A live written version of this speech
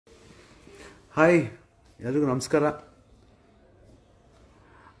Hi, ಎಲ್ರಿಗೂ ನಮಸ್ಕಾರ.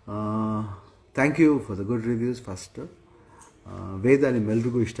 Thank you for the good reviews. First ವೇದ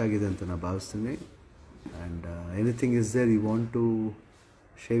ನಿಮ್ಮೆಲ್ರಿಗೂ ಇಷ್ಟ ಆಗಿದೆ ಅಂತ ನಾನು ಭಾವಿಸ್ತೀನಿ. And anything is there you want to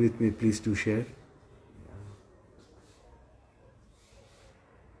share with me, please to share.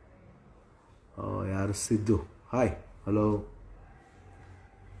 ಯಾರು ಸಿದ್ದು, ಹಾಯ್, ಹಲೋ.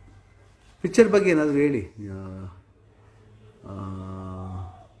 ಪಿಕ್ಚರ್ ಬಗ್ಗೆ ಏನಾದರೂ ಹೇಳಿ.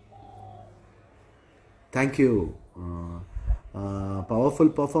 Thank you. ಪವರ್ಫುಲ್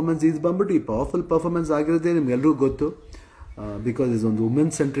ಪರ್ಫಾರ್ಮೆನ್ಸ್ ಇದು ಬಂದ್ಬಿಟ್ಟು, ಈ ಪವರ್ಫುಲ್ ಪರ್ಫಾರ್ಮೆನ್ಸ್ ಆಗಿರೋದೇ ನಿಮ್ಗೆಲ್ರಿಗೂ ಗೊತ್ತು. ಬಿಕಾಸ್ ಇದೊಂದು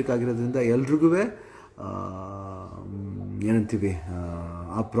ವುಮೆನ್ ಸೆಂಟ್ರಿಕ್ ಆಗಿರೋದ್ರಿಂದ ಎಲ್ರಿಗೂ ಏನಂತೀವಿ,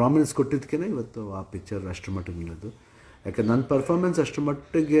 ಆ ಪ್ರಾಮಿನೆನ್ಸ್ ಕೊಟ್ಟಿದ್ದಕ್ಕೆ ಇವತ್ತು ಆ ಪಿಕ್ಚರ್ ಅಷ್ಟರ ಮಟ್ಟಿಗೆ ನಿಲ್ಲೋದು. ಯಾಕಂದ್ರೆ ನನ್ನ ಪರ್ಫಾರ್ಮೆನ್ಸ್ ಅಷ್ಟರ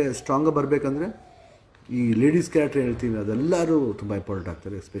ಮಟ್ಟಿಗೆ ಸ್ಟ್ರಾಂಗಾಗಿ ಬರಬೇಕಂದ್ರೆ ಈ ಲೇಡೀಸ್ ಕ್ಯಾರೆಕ್ಟರ್ ಹೇಳ್ತೀವಿ ಅದೆಲ್ಲರೂ ತುಂಬ ಇಂಪಾರ್ಟೆಂಟ್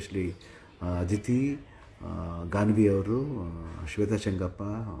ಆಗ್ತಾರೆ. ಎಸ್ಪೆಷಲಿ ಅದಿತಿ, ಗಾನ್ವಿ ಅವರು, Shweta Chengappa,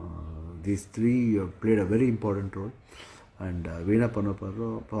 these three played a very important role. And Veena ಪನೋಪರು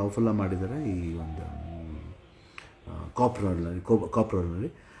ಪವರ್ಫುಲ್ಲಾಗಿ ಮಾಡಿದ್ದಾರೆ ಈ ಒಂದು ಕಾಪ್ ರೋಲ್ನಲ್ಲಿ.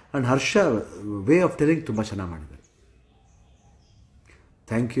 And Harsha way of telling ತುಂಬ ಚೆನ್ನಾಗಿ ಮಾಡಿದ್ದಾರೆ.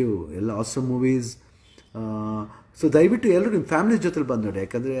 Thank you. ಎಲ್ಲ ಆಸಮ್ ಮೂವೀಸ್. ಸೊ ದಯವಿಟ್ಟು ಎಲ್ಲರೂ ನಿಮ್ಮ ಫ್ಯಾಮಿಲಿ ಜೊತೆಲಿ ಬಂದು ನೋಡಿ.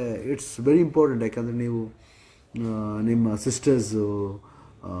 ಯಾಕಂದರೆ ಇಟ್ಸ್ ವೆರಿ ಇಂಪಾರ್ಟೆಂಟ್. ಯಾಕಂದರೆ ನೀವು ನಿಮ್ಮ ಸಿಸ್ಟರ್ಸು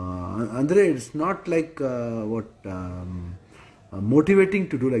ಅಂದರೆ it's not like what motivating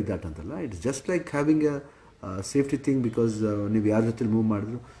to do like that ಅಂತಲ್ಲ. It's just like having a safety thing. Because ನೀವು ಯಾರ ಜೊತೆಲಿ ಮೂವ್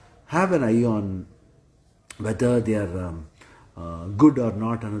ಮಾಡಿದ್ರು have an I on whether they are good R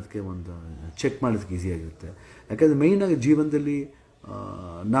not ಅನ್ನೋದಕ್ಕೆ ಒಂದು ಚೆಕ್ ಮಾಡೋದಕ್ಕೆ ಈಸಿಯಾಗಿರುತ್ತೆ. ಯಾಕಂದರೆ ಮೇಯ್ನಾಗಿ ಜೀವನದಲ್ಲಿ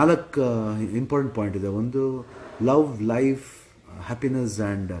 4 ಇಂಪಾರ್ಟೆಂಟ್ ಪಾಯಿಂಟ್ ಇದೆ. ಒಂದು love, life, happiness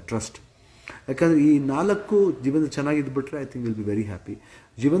and trust. ಯಾಕಂದರೆ ಈ 4 ಜೀವನದಲ್ಲಿ ಚೆನ್ನಾಗಿದ್ದುಬಿಟ್ರೆ I think will be very happy.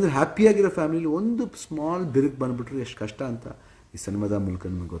 ಜೀವನದಲ್ಲಿ ಹ್ಯಾಪಿಯಾಗಿರೋ ಫ್ಯಾಮಿಲಿಲಿ ಒಂದು ಸ್ಮಾಲ್ ಬಿರುಕು ಬಂದುಬಿಟ್ರೆ ಎಷ್ಟು ಕಷ್ಟ ಅಂತ ಈ ಸಿನಿಮಾದ ಮೂಲಕ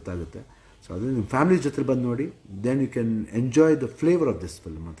ನಿಮಗೆ ಗೊತ್ತಾಗುತ್ತೆ. ಸೊ ಅದನ್ನು ನಿಮ್ಮ ಫ್ಯಾಮಿಲಿ ಜೊತೆ ಬಂದು ನೋಡಿ. Then you can enjoy the flavour of this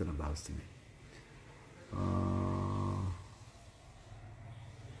film ಅಂತ ನಾನು ಭಾವಿಸ್ತೀನಿ.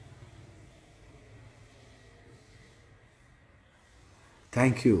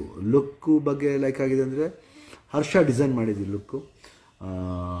 Thank you. ಲುಕ್ಕು ಬಗ್ಗೆ ಲೈಕ್ ಆಗಿದೆ ಅಂದರೆ ಹರ್ಷ ಡಿಸೈನ್ ಮಾಡಿದ್ದು ಲುಕ್ಕು.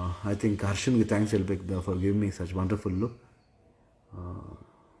 ಐ ಥಿಂಕ್ ಹರ್ಷನ್ಗೆ ಥ್ಯಾಂಕ್ಸ್ ಹೇಳ್ಬೇಕು for giving me such wonderful look.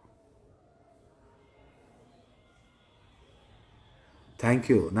 Thank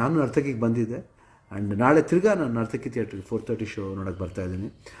you. ನಾನು ನರ್ತಕಿಗೆ ಬಂದಿದ್ದೆ. ಆ್ಯಂಡ್ ನಾಳೆ ತಿರ್ಗಾ ನಾನು ನರ್ತಕಿ ಥಿಯೇಟ್ರಿಗೆ 4:30 ಶೋ ನೋಡೋಕ್ಕೆ ಬರ್ತಾಯಿದ್ದೀನಿ.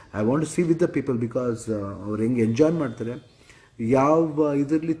 I want to C with the people. Because ಅವ್ರು ಹೆಂಗೆ ಎಂಜಾಯ್ ಮಾಡ್ತಾರೆ, ಯಾವ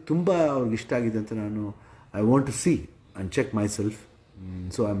ಇದರಲ್ಲಿ ತುಂಬ ಅವ್ರಿಗೆ ಇಷ್ಟ ಆಗಿದೆ ಅಂತ ನಾನು I want to C and check my self.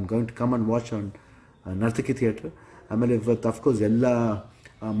 So I am going to come and watch on Nartaki theatre. ಆಮೇಲೆ ಇವತ್ತು ಅಫ್ಕೋರ್ಸ್ ಎಲ್ಲ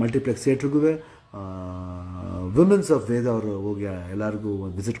ಮಲ್ಟಿಪ್ಲೆಕ್ಸ್ ಥಿಯೇಟ್ರಿಗೂ ವಿಮೆನ್ಸ್ ಆಫ್ ವೇದ ಅವರು ಹೋಗಿ ಎಲ್ಲರಿಗೂ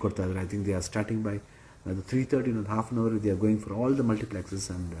ವಿಸಿಟ್ ಕೊಡ್ತಾ ಇದ್ದಾರೆ. I think they are starting by 3:30, in half an hour they are going for all the multiplexes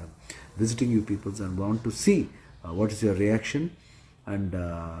and visiting you peoples and want to see what is your reaction, and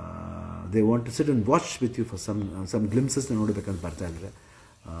they want to sit and watch with you for some glimpses ನೋಡಬೇಕಂತ ಬರ್ತಾ ಇದ್ದಾರೆ.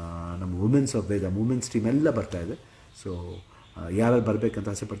 ನಮ್ಮ women's of Veda women's team ಎಲ್ಲ ಬರ್ತಾ ಇದೆ. So ಯಾರು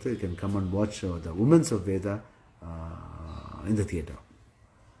ಬರಬೇಕಂತ ಆಸೆ ಪಡ್ತಾರೆ, you can come and watch the women's of Veda in the theatre.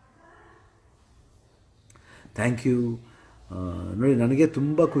 Thank you. ನೋಡಿ, ನನಗೆ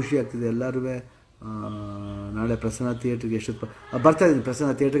ತುಂಬ ಖುಷಿ ಆಗ್ತಿದೆ. ಎಲ್ಲರೂ ನಾಳೆ ಪ್ರಸನ್ನ ಥಿಯೇಟ್ರಿಗೆ ಎಷ್ಟೊತ್ತು ಬರ್ತಾಯಿದ್ದೀನಿ.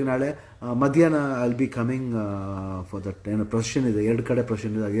 ಪ್ರಸನ್ನ ಥಿಯೇಟ್ರಿಗೆ ನಾಳೆ ಮಧ್ಯಾಹ್ನ I will be coming for that. ಏನೋ ಪ್ರೊಸೆಷನ್ ಇದೆ, 2 ಕಡೆ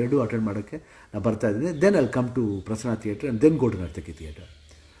ಪ್ರೊಸೆಷನ್ ಇದೆ, 2 ಅಟೆಂಡ್ ಮಾಡೋಕ್ಕೆ ನಾನು ಬರ್ತಾಯಿದ್ದೀನಿ. Then I will come to Prasanna theatre and then go to Nartaki theatre.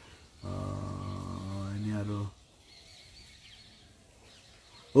 ಇನ್ಯಾರು?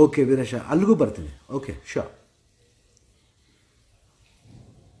 ಓಕೆ ವೀರೇಶ, ಅಲ್ಲಿಗೂ ಬರ್ತೀನಿ. Okay, sure.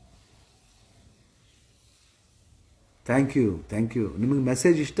 Thank you. Thank you. ನಿಮಗೆ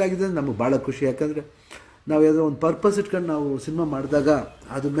ಮೆಸೇಜ್ ಇಷ್ಟ ಆಗಿದೆ ಅಂದರೆ ನಮಗೆ ಭಾಳ ಖುಷಿ. ಯಾಕಂದರೆ ನಾವು ಯಾವುದೋ ಒಂದು ಪರ್ಪಸ್ ಇಟ್ಕೊಂಡು ನಾವು ಸಿನಿಮಾ ಮಾಡಿದಾಗ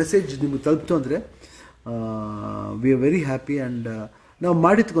ಅದು ಮೆಸೇಜ್ ನಿಮಗೆ ತಲುಪ್ತು ಅಂದರೆ we are very happy. And ನಾವು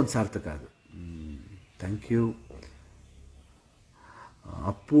ಮಾಡಿದ್ಕೊಂದು ಸಾರ್ಥಕ ಅದು. Thank you.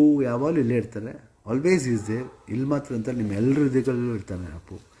 ಅಪ್ಪು ಯಾವಾಗಲೂ ಇಲ್ಲೇ ಇರ್ತಾರೆ. Always is there. ಇಲ್ಲಿ ಮಾತ್ರ ಅಂತ ನಿಮ್ಮ ಎಲ್ಲರ ಹೃದಯಗಳಲ್ಲೂ ಇರ್ತಾನೆ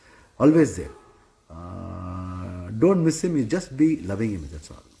Appu. Always there. Don't miss him. You just B loving him,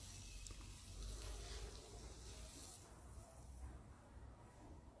 that's all.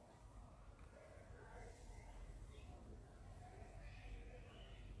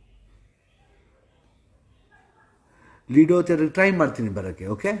 ಲೀಡೋ ಥಿಯೇಟ್ರಿಗೆ ಟ್ರೈ ಮಾಡ್ತೀನಿ ಬರೋಕ್ಕೆ.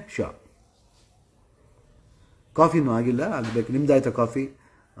 Okay, sure. ಕಾಫಿನೂ ಆಗಿಲ್ಲ, ಆಗಬೇಕು. ನಿಮ್ದು ಆಯಿತಾ ಕಾಫಿ?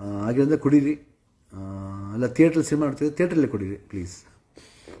 ಆಗಿರೋದ್ರೆ ಕುಡೀರಿ. ಅಲ್ಲ, ಥಿಯೇಟ್ರಲ್ಲಿ ಸಿನಿಮಾ ಮಾಡ್ತಿದ್ದೆ, ಥಿಯೇಟ್ರಲ್ಲೇ ಕುಡೀರಿ please.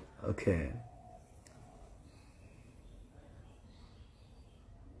 Okay.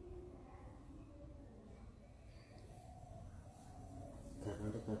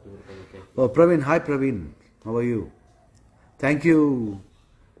 O Praveen, hi Praveen, how are you? Thank you.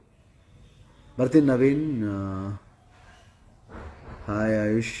 ಬರ್ತೀನಿ Naveen. Hi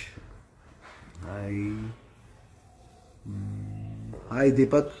AYUSH. Hi. Hi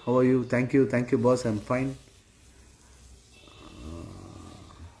Deepak, how are you? Thank you boss, I am fine.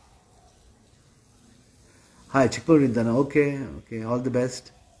 Hi ಚಿಕ್ಕಮಗಳೂರಿಂದನಾ? Okay, all the best.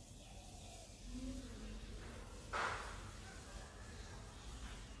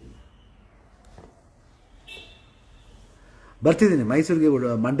 ಬರ್ತಿದ್ದೀನಿ ಮೈಸೂರಿಗೆ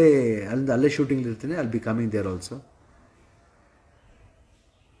ಮಂಡೇ, ಅಲ್ಲಿಂದ ಅಲ್ಲೇ ಶೂಟಿಂಗ್ ಇರ್ತೀನಿ. ಅಲ್ಲಿ ಬಿ ಕಮಿಂಗ್ ದೇರ್ ಆಲ್ಸೋ.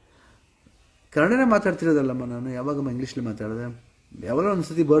 ಕನ್ನಡನೇ ಮಾತಾಡ್ತಿರೋದಲ್ಲಮ್ಮ ನಾನು, ಯಾವಾಗಮ್ಮ ಇಂಗ್ಲೀಷಲ್ಲಿ ಮಾತಾಡಿದೆ? ಯಾವಾಗ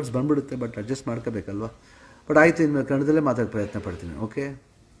ಒಂದ್ಸತಿ ವರ್ಡ್ಸ್ ಬಂದ್ಬಿಡುತ್ತೆ, ಬಟ್ ಅಡ್ಜಸ್ಟ್ ಮಾಡ್ಕೋಬೇಕಲ್ವ. ಬಟ್ ಆಯಿತು, ಇನ್ನು ಕನ್ನಡದಲ್ಲೇ ಮಾತಾಡೋ ಪ್ರಯತ್ನ ಪಡ್ತೀನಿ. Okay.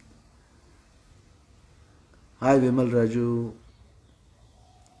 Hi Vimal Raju,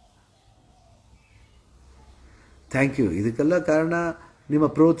 thank you. ಇದಕ್ಕೆಲ್ಲ ಕಾರಣ ನಿಮ್ಮ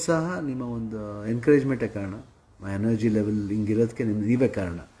ಪ್ರೋತ್ಸಾಹ, ನಿಮ್ಮ ಒಂದು ಎನ್ಕರೇಜ್ಮೆಂಟೇ ಕಾರಣ. ಮೈ ಎನರ್ಜಿ ಲೆವೆಲ್ ಹಿಂಗಿರೋದಕ್ಕೆ ನೀವೇ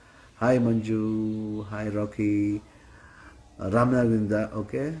ಕಾರಣ. ಹಾಯ್ ಮಂಜು, ಹಾಯ್ ರಾಕಿ, ರಾಮನಗರದಿಂದ.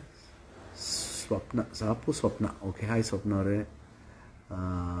 ಓಕೆ. ಸ್ವಪ್ನ. ಓಕೆ, ಹಾಯ್ ಸ್ವಪ್ನ ಅವರೇ,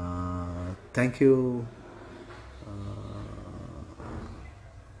 thank you.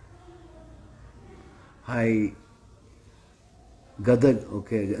 Hi Gadag.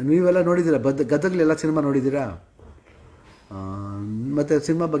 Okay, ನೀವೆಲ್ಲ ನೋಡಿದ್ದೀರಾ? ಗದಗ್ಲೆಲ್ಲ ಸಿನಿಮಾ ನೋಡಿದ್ದೀರಾ? ಮತ್ತು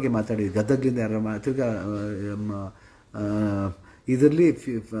ಸಿನಿಮಾ ಬಗ್ಗೆ ಮಾತಾಡಿ. ಗದಗ್ಲಿಂದ ಯಾರು ತಿರ್ಗಾ ಇದರಲ್ಲಿ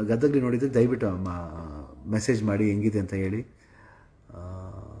ಗದಗ್ಲಿ ನೋಡಿದರೆ ದಯವಿಟ್ಟು ಮೆಸೇಜ್ ಮಾಡಿ ಹೆಂಗಿದೆ ಅಂತ ಹೇಳಿ.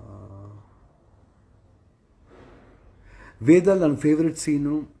 ವೇದಲ್ಲಿ ನನ್ನ ಫೇವ್ರೆಟ್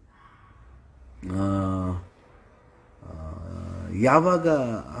ಸೀನು ಯಾವಾಗ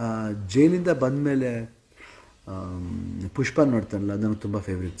ಜೈಲಿಂದ ಬಂದಮೇಲೆ ಪುಷ್ಪ ನೋಡ್ತಾನಲ್ಲ, ಅದು ನನಗೆ ತುಂಬ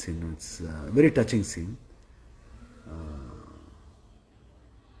favourite scene. It's very touching scene.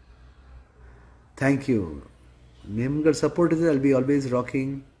 Thank you. ನಿಮ್ಗಳ support ಇದೆ, I'll be always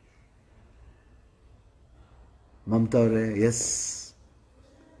rocking. Mamata ಅವರೇ, S.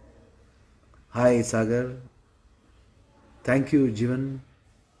 Hi Sagar, thank you. Jeevan,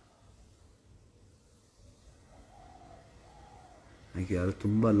 thank you. ಯಾರು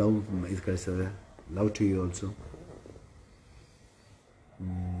ತುಂಬ ಲವ್ ಇದು ಕಳಿಸ್ತಾರೆ. Love to you also.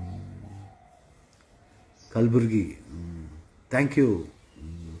 Kalaburagi, thank you.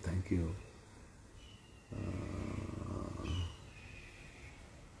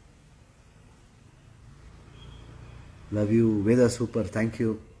 Love you. Veda super, thank you.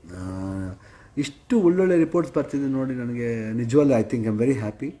 ಇಷ್ಟು ಒಳ್ಳೊಳ್ಳೆ reports ಬರ್ತಿದೆ ನೋಡಿ, ನನಗೆ ನಿಜವಾಗ್ಲೂ I think I am very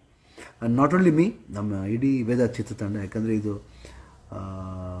happy. And not only me, ನಮ್ಮ ಇಡೀ ವೇದ ಚಿತ್ರತಂಡ. ಯಾಕಂದರೆ ಇದು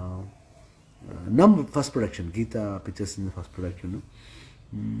ನಮ್ಮ first production, Geetha ಪಿಕ್ಚರ್ಸಿಂದ first production.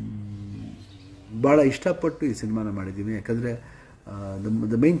 ಭಾಳ ಇಷ್ಟಪಟ್ಟು ಈ ಸಿನಿಮಾನ ಮಾಡಿದ್ದೀವಿ. ಯಾಕಂದರೆ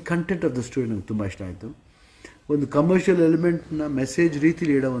the main content of the story ನನಗೆ ತುಂಬ ಇಷ್ಟ ಆಯಿತು. ಒಂದು ಕಮರ್ಷಿಯಲ್ ಎಲಿಮೆಂಟ್ನ ಮೆಸೇಜ್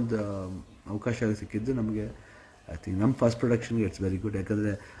ರೀತಿಲಿ ಇಡೋ ಒಂದು ಅವಕಾಶ ಸಿಕ್ಕಿದ್ದು ನಮಗೆ. ಐ ಥಿಂಕ್ ನಮ್ಮ ಫಸ್ಟ್ ಪ್ರೊಡಕ್ಷನ್ಗೆ ಇಟ್ಸ್ ವೆರಿ ಗುಡ್.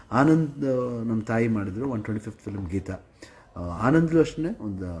 ಯಾಕಂದರೆ ಆನಂದ್ ನಮ್ಮ ತಾಯಿ ಮಾಡಿದ್ರು 125th ಫಿಲ್ಮ್ ಗೀತಾ. ಆನಂದ್ಲು ಅಷ್ಟೇ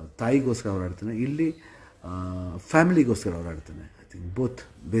ಒಂದು ತಾಯಿಗೋಸ್ಕರ ಹೋರಾಡ್ತಾನೆ, ಇಲ್ಲಿ ಫ್ಯಾಮಿಲಿಗೋಸ್ಕರ ಹೋರಾಡ್ತಾನೆ. I think both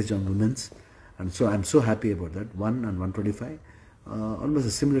based on women's. And so I am so happy about that. 1 and 125 almost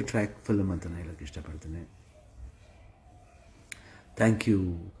a similar track film ಅಂತ ನಾನು ಹೇಳೋಕ್ಕೆ ಇಷ್ಟಪಡ್ತೀನಿ. Thank you.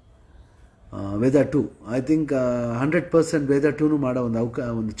 Veda 2, I think 100% ವೇದ 2 ಮಾಡೋ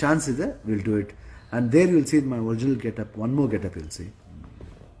ಒಂದು ಚಾನ್ಸ್ ಇದೆ. Will do it. And there you will see my original get-up. One more get-up you will see.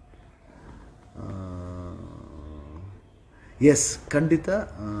 Yes, ಖಂಡಿತ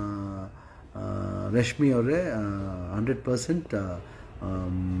ರಶ್ಮಿ ಅವರೇ 100%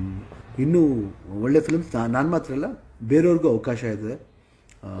 ಇನ್ನೂ ಒಳ್ಳೆ ಫಿಲ್ಮ್ಸ್ ನಾನು ಮಾತ್ರ ಅಲ್ಲ, ಬೇರೆಯವ್ರಿಗೂ ಅವಕಾಶ ಇದೆ.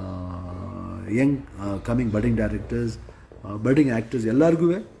 Young coming budding directors, budding actors ಎಲ್ಲರಿಗೂ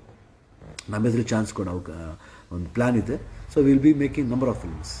ನಮ್ಮ ಹೆಸರು ಚಾನ್ಸ್ ಕೊಡೋ ಒಂದು ಪ್ಲ್ಯಾನ್ ಇದೆ. So will be making number of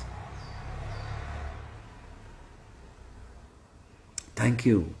films. Thank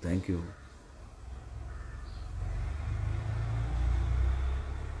you.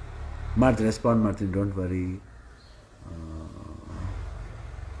 Respond ಮಾಡ್ತೀನಿ, ಡೋಂಟ್ ವರಿ.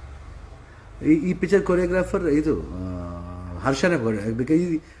 ಈ ಪಿಕ್ಚರ್ ಕೊರಿಯೋಗ್ರಾಫರ್ ಇದು ಹರ್ಷನೇ, ಬಿಕಾಸ್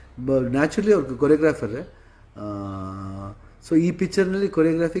ನ್ಯಾಚುರಲಿ ಅವ್ರ ಕೊರಿಯೋಗ್ರಾಫರೇ. ಸೊ ಈ ಪಿಕ್ಚರ್ನಲ್ಲಿ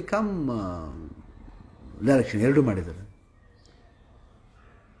ಕೊರಿಯೋಗ್ರಫಿ ಕಮ್ ಡೈರೆಕ್ಷನ್ ಎರಡೂ ಮಾಡಿದ್ದಾರೆ.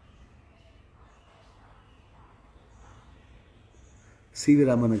 ಸಿ ವಿ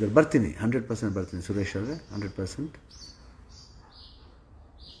ರಾಮನಗರ್ ಬರ್ತೀನಿ, 100% ಬರ್ತೀನಿ ಸುರೇಶ್ ಅವರೇ, 100%.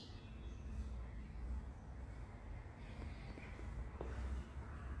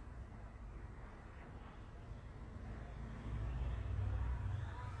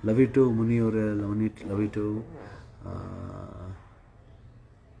 ಲವ್ ಯು ಟು ಮುನಿ ಅವರೇ, ಲವ್ ಯು ಟು.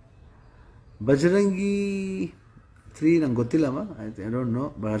 ಬಜರಂಗಿ 3 ನಂಗೆ ಗೊತ್ತಿಲ್ಲಮ್ಮ, ಆಯ್ತು, ಐ ಡೋಂಟ್ ನೋ.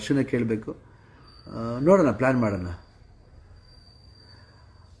 ಹರ್ಷನೇ ಕೇಳಬೇಕು. ನೋಡೋಣ, ಪ್ಲ್ಯಾನ್ ಮಾಡೋಣ.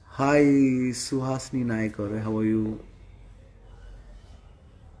 ಹಾಯ್ ಸುಹಾಸಿನಿ ನಾಯಕ್ ಅವರೇ, how are you?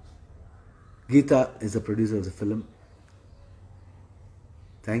 Geetha is the producer of the film.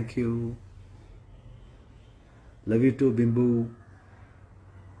 Thank you. Love you to ಬಿಂಬು.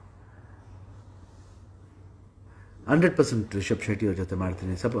 100% Rishabh Shetty ಅವ್ರ ಜೊತೆ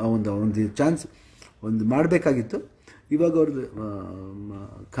ಮಾಡ್ತೀನಿ. ಒಂದು ಚಾನ್ಸ್ ಒಂದು ಮಾಡಬೇಕಾಗಿತ್ತು. ಇವಾಗ ಅವ್ರದ್ದು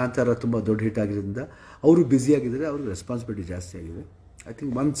ಕಾಂತಾರ ತುಂಬ ದೊಡ್ಡ ಹಿಟ್ ಆಗಿರೋದ್ರಿಂದ ಅವರು ಬ್ಯುಸಿಯಾಗಿದ್ದಾರೆ, ಅವ್ರಿಗೆ ರೆಸ್ಪಾನ್ಸಿಬಿಲಿಟಿ ಜಾಸ್ತಿ ಆಗಿದೆ. ಐ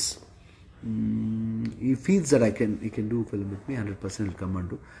ಥಿಂಕ್ ಒನ್ಸ್ ಈ feels that I can do film with me 100% will come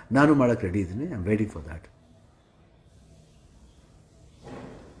ಅಂಡು. ನಾನು ಮಾಡೋಕ್ಕೆ ರೆಡಿ ಇದ್ದೀನಿ. I am waiting for that.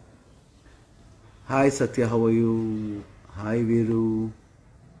 Hi ಸತ್ಯ, how are you? Hi Veeru.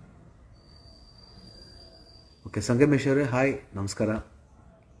 Okay, Sangamesh ಅವರೇ ಹಾಯ್, ನಮಸ್ಕಾರ.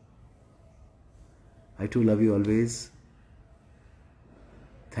 I to love you always.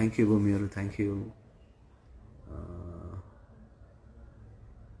 Thank you ಭೂಮಿ ಅವರು, thank you.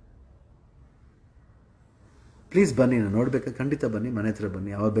 Please ಬನ್ನಿ, ನಾನು ನೋಡ್ಬೇಕಾ, ಖಂಡಿತ ಬನ್ನಿ, ಮನೆ ಹತ್ರ ಬನ್ನಿ,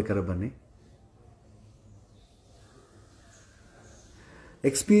 ಯಾವಾಗ ಬೇಕಾದ್ರೆ ಬನ್ನಿ.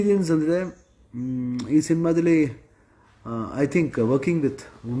 ಎಕ್ಸ್ಪೀರಿಯನ್ಸ್ ಅಂದರೆ ಈ ಸಿನಿಮಾದಲ್ಲಿ I think working with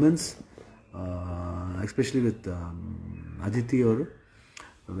women's, especially with Aditi ಅವರು,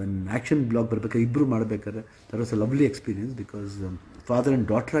 ವೆನ್ ಆ್ಯಕ್ಷನ್ ಬ್ಲಾಗ್ ಬರಬೇಕಾದ್ರೆ ಇಬ್ಬರು ಮಾಡಬೇಕಾದ್ರೆ that was a lovely experience. Because father and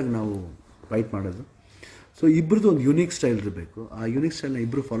ಡಾಟ್ರಾಗಿ ನಾವು ಫೈಟ್ ಮಾಡೋದು. ಸೊ ಇಬ್ಬರದ್ದು ಒಂದು ಯುನೀಕ್ ಸ್ಟೈಲ್ ಇರಬೇಕು. ಆ ಯುನೀಕ್ ಸ್ಟೈಲ್ನ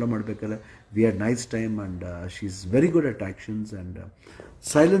ಇಬ್ಬರು ಫಾಲೋ ಮಾಡಬೇಕಾದ್ರೆ we had nice time and she is very good at actions and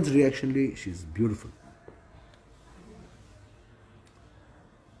silence ರಿಯಾಕ್ಷನ್ಲಿ she is beautiful.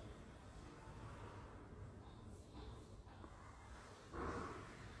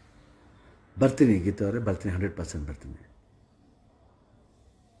 ಬರ್ತೀನಿ ಗೀತಾ ಅವರೇ, ಬರ್ತೀನಿ, 100% ಬರ್ತೀನಿ.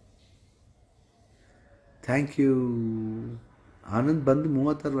 Thank you. ಆನಂದ್ ಬಂದು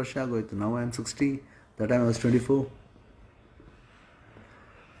 36 ವರ್ಷ ಆಗೋಯ್ತು. ನಾವು I am 60, that time I was 24.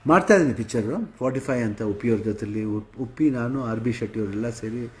 ಮಾಡ್ತಾಯಿದ್ದೀನಿ ಪಿಕ್ಚರು 45 ಅಂತ ಉಪ್ಪಿಯವ್ರ ಜೊತೆಲಿ. ಉಪ್ಪಿ, ನಾನು, ಆರ್ ಬಿ ಶೆಟ್ಟಿ ಅವರೆಲ್ಲ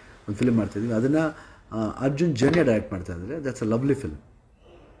ಸೇರಿ ಒಂದು ಫಿಲ್ಮ್ ಮಾಡ್ತಾಯಿದ್ವಿ. ಅದನ್ನು ಅರ್ಜುನ್ ಜನ್ಯ ಡೈರೆಕ್ಟ್ ಮಾಡ್ತಾಯಿದ್ದಾರೆ. That's a lovely film.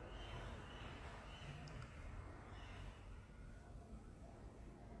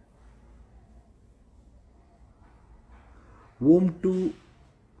 Ohm to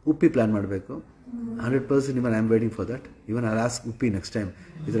Uppi plan ಮಾಡಬೇಕು 100%. Even I am waiting for that. Even I ask Uppi next time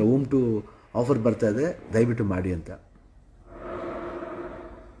ಈ ಥರ ಓಮ್ ಟು ಆಫರ್ ಬರ್ತಾ ಇದೆ, ದಯವಿಟ್ಟು ಮಾಡಿ ಅಂತ.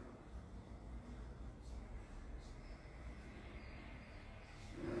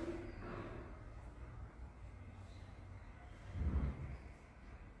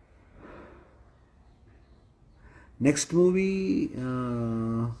 ನೆಕ್ಸ್ಟ್ ಮೂವಿ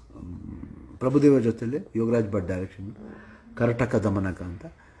ಪ್ರಭುದೇವ ಜೊತೆಲಿ, ಯೋಗರಾಜ್ ಭಟ್ ಡೈರೆಕ್ಷನ್, ಕರ್ನಾಟಕ ದಮನಕ ಅಂತ.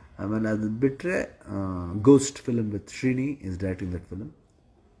 ಆಮೇಲೆ ಅದು ಬಿಟ್ಟರೆ ghost film with Srini is directing that film.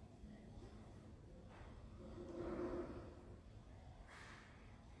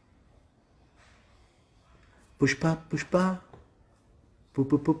 ಪುಷ್ಪ ಪುಷ್ಪ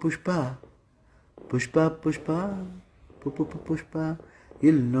ಪುಷ್ಪ ಪುಷ್ಪ ಪುಷ್ಪ ಪುಷ್ಪ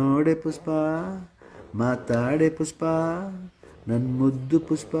ಇಲ್ಲಿ ನೋಡೆ ಪುಷ್ಪ, ಮಾತಾಡೆ ಪುಷ್ಪ, ನನ್ನ ಮುದ್ದು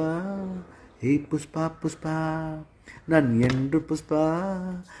ಪುಷ್ಪ, ಹೇ ಪುಷ್ಪ ಪುಷ್ಪ, ನನ್ನ ಎಂಡ್ರು ಪುಷ್ಪ,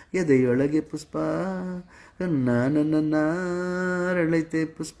 ಎದೆಯೊಳಗೆ ಪುಷ್ಪ, ನನ್ನರಳೈತೆ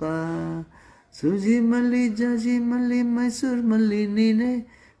ಪುಷ್ಪ, ಸೂಜಿ ಮಲ್ಲಿ ಜಾಜಿ ಮಲ್ಲಿ ಮೈಸೂರು ಮಲ್ಲಿ ನೀನೆ,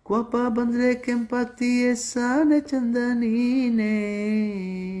 ಕೋಪ ಬಂದರೆ ಕೆಂಪಾಗ್ತೀಯೇ ಸಾನೆ ಚಂದ ನೀನೇ.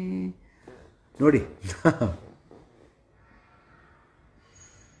 ನೋಡಿ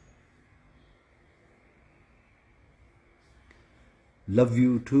ಲವ್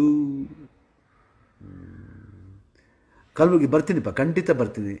ಯು ಟೂ. ಕಲಬುರ್ಗಿ ಬರ್ತೀನಿಪ್ಪ, ಖಂಡಿತ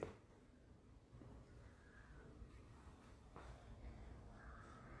ಬರ್ತೀನಿ.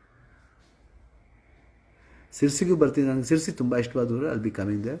 ಸಿರ್ಸಿಗೂ ಬರ್ತೀನಿ. ನನಗೆ ಸಿರ್ಸಿ ತುಂಬ ಇಷ್ಟವಾದವರು. ಅಲ್ಲಿ ಬಿ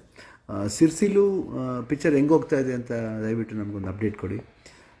ಕಮಿಂಗ್ ದೇ. ಸಿರ್ಸಿಲೂ ಪಿಕ್ಚರ್ ಹೆಂಗೆ ಹೋಗ್ತಾ ಇದೆ ಅಂತ ದಯವಿಟ್ಟು ನಮಗೊಂದು ಅಪ್ಡೇಟ್ ಕೊಡಿ.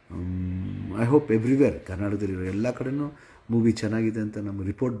 ಐ ಹೋಪ್ ಎವ್ರಿವೇರ್ ಕರ್ನಾಟಕದಲ್ಲಿರೋ ಎಲ್ಲ ಕಡೆನೂ ಮೂವಿ ಚೆನ್ನಾಗಿದೆ ಅಂತ ನಮಗೆ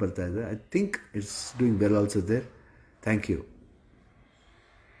ರಿಪೋರ್ಟ್ ಬರ್ತಾ ಇದೆ. I think it's doing well also there. Thank you.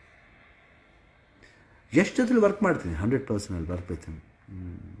 ಎಷ್ಟು ಜೊತೆಲಿ ವರ್ಕ್ ಮಾಡ್ತೀನಿ, 100% ಅಲ್ಲಿ ವರ್ಕ್ ಬರ್ತೀನಿ.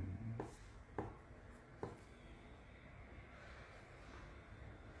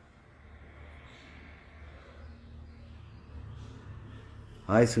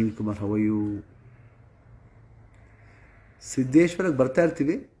 Hi Sunil Kumar, how are you? ಸಿದ್ದೇಶ್ವರಕ್ಕೆ ಬರ್ತಾ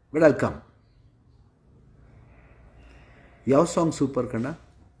ಇರ್ತೀವಿ, ಬಟ್ ಅಲ್ಲಿ ಕಮ್. ಯಾವ ಸಾಂಗ್ ಸೂಪರ್ ಕಣ್ಣ?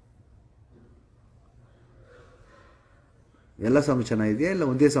 ಎಲ್ಲ ಸಾಂಗ್ ಚೆನ್ನಾಗಿದೆಯಾ ಇಲ್ಲ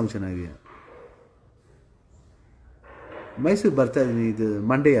ಒಂದೇ ಸಾಂಗ್ ಚೆನ್ನಾಗಿದೆಯಾ? ಮೈಸೂರು ಬರ್ತಾ ಇದ್ದೀನಿ. ಇದು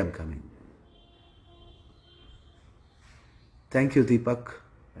Monday I am coming. Thank you Deepak,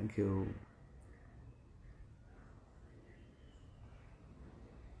 thank you.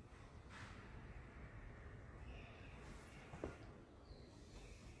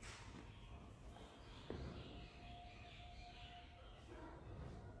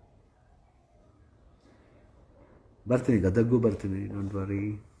 ಬರ್ತೀನಿ, ಗದಗ್ಗೂ ಬರ್ತೀನಿ, ಡೋಂಟ್ ವರಿ.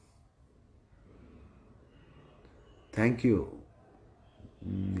 Thank you.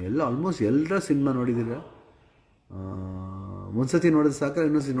 ಎಲ್ಲ ಆಲ್ಮೋಸ್ಟ್ ಎಲ್ಲರ ಸಿನಿಮಾ ನೋಡಿದ್ದೀರಾ. ಒಂದ್ಸತಿ ನೋಡಿದ್ರೆ ಸಾಕ,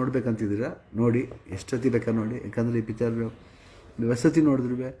 ಇನ್ನೊಂದ್ಸತಿ ನೋಡ್ಬೇಕಂತಿದ್ದೀರಾ ನೋಡಿ, ಎಷ್ಟು ಸತಿ ಬೇಕಾದ್ರೆ ನೋಡಿ. ಯಾಕಂದರೆ ಈ ಪಿಕ್ಚರ್ ನೀವು ಎಷ್ಟು ಸತಿ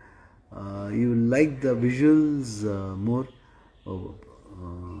ನೋಡಿದ್ರು you like the visuals more.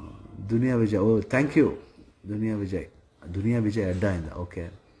 Duniya Vijay, thank you Duniya Vijay ಅಡ್ಡಾಯಿಂದ. Okay,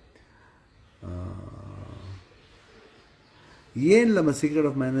 ಏನಿಲ್ಲಮ್ಮ, secret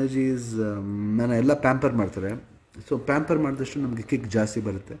of my energy is ನಾನು ಎಲ್ಲ ಪ್ಯಾಂಪರ್ ಮಾಡ್ತಾರೆ. ಸೊ ಪ್ಯಾಂಪರ್ ಮಾಡಿದಷ್ಟು ನಮಗೆ ಕಿಕ್ ಜಾಸ್ತಿ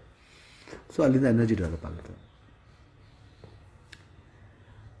ಬರುತ್ತೆ. ಸೊ ಅಲ್ಲಿಂದ ಎನರ್ಜಿ ಡೆವಲಪ್ ಆಗುತ್ತೆ.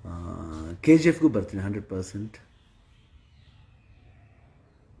 KGFಗೂ ಬರ್ತೀನಿ 100%.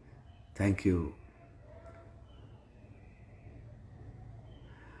 Thank you.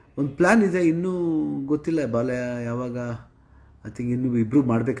 ಒಂದು ಪ್ಲ್ಯಾನ್ ಇದೆ, ಇನ್ನೂ ಗೊತ್ತಿಲ್ಲ ಬಾಲ್ಯ ಯಾವಾಗ. ಐ ಥಿಂಕ್ ಇನ್ನೂ ಇಬ್ಬರು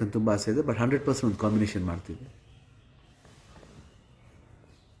ಮಾಡಬೇಕಂತ ತುಂಬ ಆಸೆ ಇದೆ. ಬಟ್ 100% ಒಂದು ಕಾಂಬಿನೇಷನ್ ಮಾಡ್ತೀವಿ.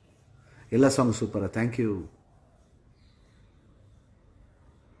 ಎಲ್ಲ song ಸೂಪರ, thank you.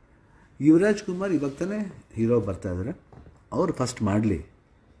 Yuvraj Kumar ಇವಾಗ ತಾನೇ ಹೀರೋ ಬರ್ತಾ ಇದ್ದಾರೆ, ಅವರು ಫಸ್ಟ್ ಮಾಡಲಿ,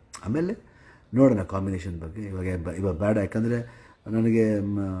 ಆಮೇಲೆ ನೋಡೋಣ ಕಾಂಬಿನೇಷನ್ ಬಗ್ಗೆ. ಇವಾಗ ಬೇಡ, ಯಾಕಂದರೆ ನನಗೆ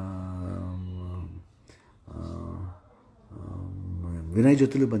ವಿನಯ್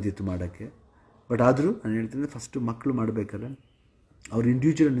ಜೊತೆಲೂ ಬಂದಿತ್ತು ಮಾಡೋಕ್ಕೆ. ಬಟ್ ಆದರೂ ನಾನು ಹೇಳ್ತೀನಿ, ಫಸ್ಟು ಮಕ್ಕಳು ಮಾಡಬೇಕಾದ್ರೆ ಅವ್ರು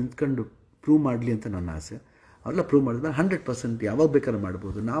ಇಂಡಿವಿಜುವಲ್ ನಿಂತ್ಕೊಂಡು ಪ್ರೂವ್ ಮಾಡಲಿ ಅಂತ ನನ್ನ ಆಸೆ. ಅವರೆಲ್ಲ ಪ್ರೂವ್ ಮಾಡಿದ್ಮೇಲೆ 100% ಯಾವಾಗ ಬೇಕಾದ್ರೆ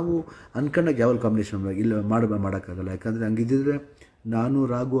ಮಾಡ್ಬೋದು. ನಾವು ಅನ್ಕೊಂಡಾಗ ಯಾವಾಗ ಕಾಂಬಿನೇಷನ್ ಇಲ್ಲ ಮಾಡೋಕ್ಕಾಗಲ್ಲ. ಯಾಕಂದರೆ ಹಂಗಿದ್ದಿದ್ರೆ ನಾನು,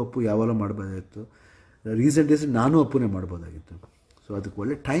 ರಾಘು, ಅಪ್ಪು ಯಾವಾಗ ಮಾಡ್ಬೋದಾಗಿತ್ತು. ರೀಸೆಂಟ್ ಡೇಸ್ ನಾನು ಅಪ್ಪುನೇ ಮಾಡ್ಬೋದಾಗಿತ್ತು. ಸೊ ಅದಕ್ಕೆ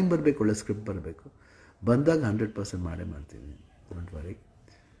ಒಳ್ಳೆ ಟೈಮ್ ಬರಬೇಕು, ಒಳ್ಳೆ ಸ್ಕ್ರಿಪ್ಟ್ ಬರಬೇಕು. ಬಂದಾಗ 100% ಮಾಡೇ ಮಾಡ್ತೀನಿ, ಡೋಂಟ್ ವರಿ.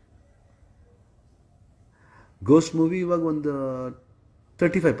 ಗೋಸ್ಟ್ ಮೂವಿ ಇವಾಗ ಒಂದು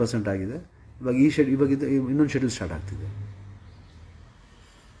 35% ಆಗಿದೆ. ಇವಾಗ ಇವಾಗಿದ್ದು ಇನ್ನೊಂದು ಶೆಡ್ಯೂಲ್ ಸ್ಟಾರ್ಟ್ ಆಗ್ತಿದೆ.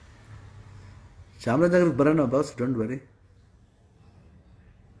 ಚಾಮರಾಜನಗರಕ್ಕೆ ಬರೋಣ boss, don't worry.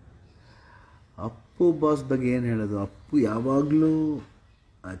 Appu boss ಬಗ್ಗೆ ಏನು ಹೇಳೋದು, ಅಪ್ಪು ಯಾವಾಗಲೂ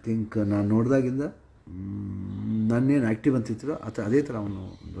ಐ ಥಿಂಕ್ ನಾನು ನೋಡಿದಾಗಿಂದ ನಾನೇನು ಆ್ಯಕ್ಟಿವ್ ಅಂತಿದ್ರು ಅದೇ ಥರ ಅವನು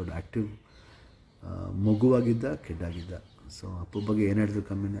ದೊಡ್ಡ ಆ್ಯಕ್ಟಿವ್ ಮಗುವಾಗಿದ್ದ, ಕೆಡ್ಡಾಗಿದ್ದ. ಸೊ ಅಪ್ಪು ಬಗ್ಗೆ ಏನು ಹೇಳಿದ್ರು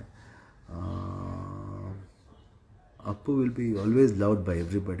ಕಮ್ಮಿನೇ. Appu will be always loved by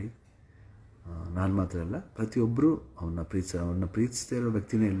everybody. ನಾನು ಮಾತ್ರ ಅಲ್ಲ, ಪ್ರತಿಯೊಬ್ಬರು ಅವನ್ನ ಪ್ರೀತಿಸ್ತಾ ಇರೋ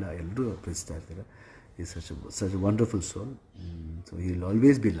ವ್ಯಕ್ತಿನೇ ಇಲ್ಲ, ಎಲ್ಲರೂ ಪ್ರೀತಿಸ್ತಾ ಇರ್ತಾರೆ. Is such wonderful soul. So he will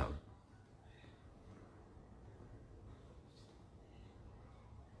always B loved.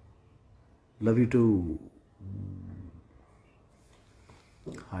 Love you to.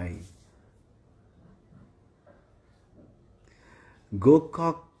 Hi.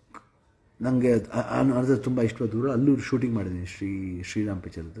 Gokak ನನಗೆ ಅದು ತುಂಬ ಇಷ್ಟ. ದೂರ ಅಲ್ಲೂ ಶೂಟಿಂಗ್ ಮಾಡಿದ್ದೀನಿ, ಶ್ರೀರಾಮ್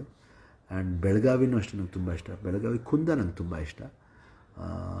ಪಿಕ್ಚರ್ದು. ಆ್ಯಂಡ್ ಬೆಳಗಾವಿನೂ ಅಷ್ಟೇ ನಂಗೆ ತುಂಬ ಇಷ್ಟ. ಬೆಳಗಾವಿ ಕುಂದ ನಂಗೆ ತುಂಬ ಇಷ್ಟ.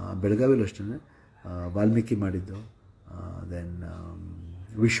 ಬೆಳಗಾವಿಲೂ ಅಷ್ಟೇ ವಾಲ್ಮೀಕಿ ಮಾಡಿದ್ದು. ದೆನ್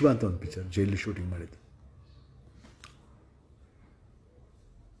ವಿಶ್ವ ಅಂತ ಒಂದು ಪಿಕ್ಚರ್ ಜೈಲಿ ಶೂಟಿಂಗ್ ಮಾಡಿದ್ದು.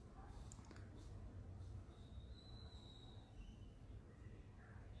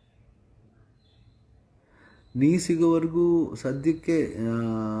 ನೀ ಸಿಗೋವರೆಗೂ ಸದ್ಯಕ್ಕೆ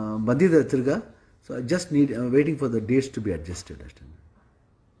ಬಂದಿದ್ದಾರೆ ತಿರ್ಗಾ. So I just waiting for the dates to be adjusted ಅಷ್ಟೇ.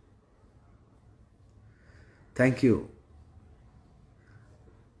 Thank you.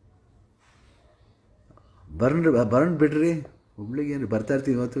 ಬರೋಣ ಬಿಡ್ರಿ, ಹುಬ್ಳಿಗೆ ಏನು ಬರ್ತಾ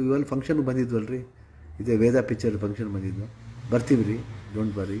ಇರ್ತೀವಿ. ಇವಾಗ ಫಂಕ್ಷನ್ಗೆ ಬಂದಿದ್ವಲ್ರಿ, ಇದೇ ವೇದ ಪಿಕ್ಚರ್ ಫಂಕ್ಷನ್ ಬಂದಿದ್ವು. ಬರ್ತೀವಿ ರೀ,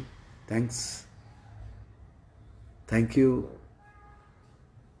 ಡೋಂಟ್ ವರಿ. Thank you.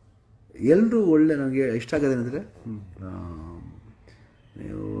 ಎಲ್ಲರೂ ಒಳ್ಳೆ ನನಗೆ ಇಷ್ಟ ಆಗೋದೇನೆಂದರೆ,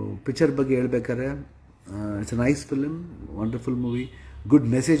 ನೀವು ಪಿಕ್ಚರ್ ಬಗ್ಗೆ ಹೇಳ್ಬೇಕಾದ್ರೆ it's a nice film, wonderful movie, good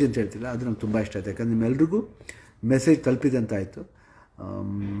message ಅಂತ ಹೇಳ್ತಿಲ್ಲ, ಅದು ನಂಗೆ ತುಂಬ ಇಷ್ಟ ಆಯಿತು. ಯಾಕಂದರೆ ನಿಮ್ಮೆಲ್ರಿಗೂ ಮೆಸೇಜ್ ತಲುಪಿದೆ ಅಂತ ಆಯಿತು.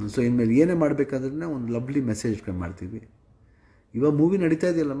 ಸೊ ಇನ್ಮೇಲೆ ಏನೇ ಮಾಡಬೇಕಾದ್ರೆ ಒಂದು ಲವ್ಲಿ ಮೆಸೇಜ್ ಮಾಡ್ತೀವಿ. ಇವಾಗ ಮೂವಿ ನಡೀತಾ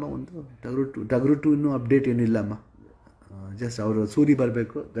ಇದೆಯಲ್ಲಮ್ಮ, ಒಂದು ಟಗರು 2 ಇನ್ನೂ ಅಪ್ಡೇಟ್ ಏನಿಲ್ಲಮ್ಮ. ಜಸ್ಟ್ ಅವರು ಸೂರಿ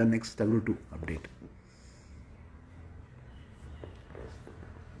ಬರಬೇಕು, ದೆನ್ ನೆಕ್ಸ್ಟ್ ಟಗರು 2 ಅಪ್ಡೇಟ್.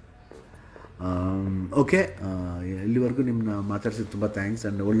 ಓಕೆ, ಇಲ್ಲಿವರೆಗೂ ನಿಮ್ಮನ್ನ ಮಾತಾಡ್ಸಿದ್ದು ತುಂಬ ಥ್ಯಾಂಕ್ಸ್.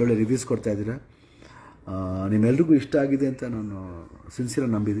 ಆ್ಯಂಡ್ ಒಳ್ಳೊಳ್ಳೆ ರಿವ್ಯೂಸ್ ಕೊಡ್ತಾಯಿದ್ದೀರಾ. ನಿಮ್ಮೆಲ್ರಿಗೂ ಇಷ್ಟ ಆಗಿದೆ ಅಂತ ನಾನು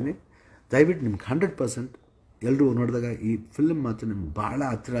ಸಿನ್ಸಿಯರಾಗಿ ನಂಬಿದ್ದೀನಿ. ದಯವಿಟ್ಟು ನಿಮ್ಗೆ 100% ಎಲ್ಲರೂ ನೋಡಿದಾಗ ಈ ಫಿಲ್ಮ್ ಮಾತ್ರ ನಿಮ್ಗೆ ಭಾಳ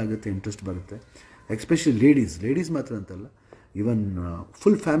ಹತ್ತಿರ ಆಗುತ್ತೆ, ಇಂಟ್ರೆಸ್ಟ್ ಬರುತ್ತೆ. ಎಸ್ಪೆಷಲಿ ಲೇಡೀಸ್ ಮಾತ್ರ ಅಂತಲ್ಲ, ಈವನ್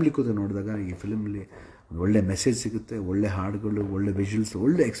ಫುಲ್ ಫ್ಯಾಮಿಲಿ ಕೂತ ನೋಡಿದಾಗ ಈ ಫಿಲ್ಮಲ್ಲಿ ಒಂದು ಒಳ್ಳೆ ಮೆಸೇಜ್ ಸಿಗುತ್ತೆ, ಒಳ್ಳೆ ಹಾಡುಗಳು, ಒಳ್ಳೆ ವಿಜುವಲ್ಸ್,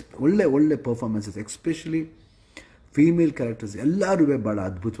 ಒಳ್ಳೆ ಪರ್ಫಾರ್ಮೆನ್ಸಸ್. ಎಸ್ಪೆಷಲಿ ಫೀಮೇಲ್ ಕ್ಯಾರೆಕ್ಟರ್ಸ್ ಎಲ್ಲರೂ ಭಾಳ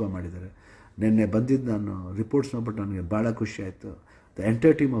ಅದ್ಭುತವಾಗಿ ಮಾಡಿದ್ದಾರೆ. ನಿನ್ನೆ ಬಂದಿದ್ದು ನಾನು ರಿಪೋರ್ಟ್ಸ್ ನೋಡ್ಬಿಟ್ಟು ನನಗೆ ಭಾಳ ಖುಷಿ ಆಯಿತು. The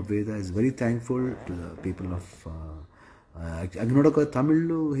entire team of Veda is very thankful to the people of ಆಗ ನೋಡೋಕೆ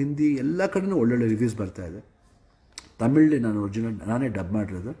ತಮಿಳು, ಹಿಂದಿ ಎಲ್ಲ ಕಡೆನೂ ಒಳ್ಳೊಳ್ಳೆ ರಿವ್ಯೂಸ್ ಬರ್ತಾಯಿದೆ. ತಮಿಳಲ್ಲಿ ನಾನು ಒರಿಜಿನಲ್ ನಾನೇ ಡಬ್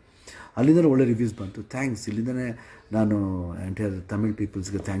ಮಾಡಿರೋದು. ಅಲ್ಲಿಂದ ಒಳ್ಳೆ ರಿವ್ಯೂಸ್ ಬಂತು. ಥ್ಯಾಂಕ್ಸ್. ಇಲ್ಲಿಂದನೇ ನಾನು ಎಂಟೈರ್ ತಮಿಳ್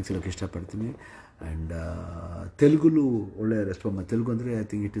ಪೀಪಲ್ಸ್ಗೆ ಥ್ಯಾಂಕ್ಸ್ ಹೇಳೋಕ್ಕೆ ಇಷ್ಟಪಡ್ತೀನಿ. ಆ್ಯಂಡ್ ತೆಲುಗುಲು ಒಳ್ಳೆ ರೆಸ್ಪಾನ್ಸ್. ತೆಲುಗು ಅಂದರೆ I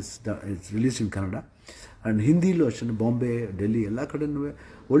think it's release in Kannada. And ಹಿಂದಿಲೂ ಅಷ್ಟೇ, ಬಾಂಬೆ, ಡೆಲ್ಲಿ ಎಲ್ಲ ಕಡೆನೂ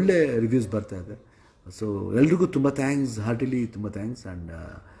ಒಳ್ಳೆ ರಿವ್ಯೂಸ್ ಬರ್ತಾಯಿದೆ. ಸೊ ಎಲ್ರಿಗೂ ತುಂಬ ಥ್ಯಾಂಕ್ಸ್, ಹಾರ್ಟಿಲಿ ತುಂಬ ಥ್ಯಾಂಕ್ಸ್. ಆ್ಯಂಡ್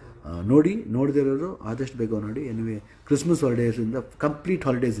ನೋಡದಿರೋರು ಆದಷ್ಟು ಬೇಗ ನೋಡಿ. ಎನಿವೆ ಕ್ರಿಸ್ಮಸ್ ಹಾಲಿಡೇಸಿಂದ ಕಂಪ್ಲೀಟ್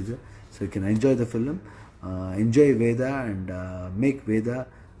ಹಾಲಿಡೇಸ್ ಇದೆ. So you can enjoy the film, enjoy Veda and make Veda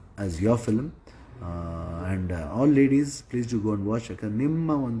as your film. And all ladies please to go and watch. ಯಾಕಂದ್ರೆ ನಿಮ್ಮ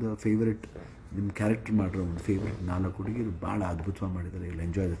ಒಂದು ಫೇವ್ರೆಟ್, ನಿಮ್ಮ ಕ್ಯಾರೆಕ್ಟರ್ ಮಾಡಿರೋ ಒಂದು ಫೇವ್ರೆಟ್ 4 ಹುಡುಗಿರು ಭಾಳ ಅದ್ಭುತವಾಗಿ ಮಾಡಿದ್ದಾರೆ. ಇಲ್ಲಿ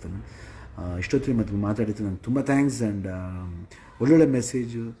ಎಂಜಾಯ್ ದ ಫಿಲಮ್. ಇಷ್ಟೊತ್ತಿಗೆ ಮತ್ತೆ ಮಾತಾಡಿದ್ದು ನಂಗೆ ತುಂಬ ಥ್ಯಾಂಕ್ಸ್. ಆ್ಯಂಡ್ ಒಳ್ಳೊಳ್ಳೆ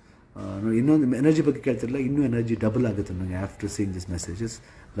ಮೆಸೇಜು. ಇನ್ನೊಂದು ಎನರ್ಜಿ ಬಗ್ಗೆ ಕೇಳ್ತಿರಲ್ಲ, ಇನ್ನೂ ಎನರ್ಜಿ ಡಬಲ್ ಆಗುತ್ತೆ ನನಗೆ after seeing this messages.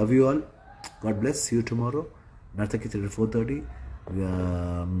 Love you all. God bless. C you tomorrow. Nartaki theatre 4:30.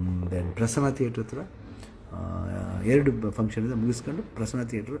 Then Prasanna theatre ಹತ್ರ 2 ಫಂಕ್ಷನ್ ಇದೆ. ಮುಗಿಸ್ಕೊಂಡು Prasanna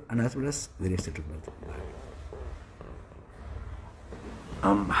theatre and as well as various theatre ಬರ್ತೀವಿ.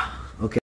 ಓಕೆ.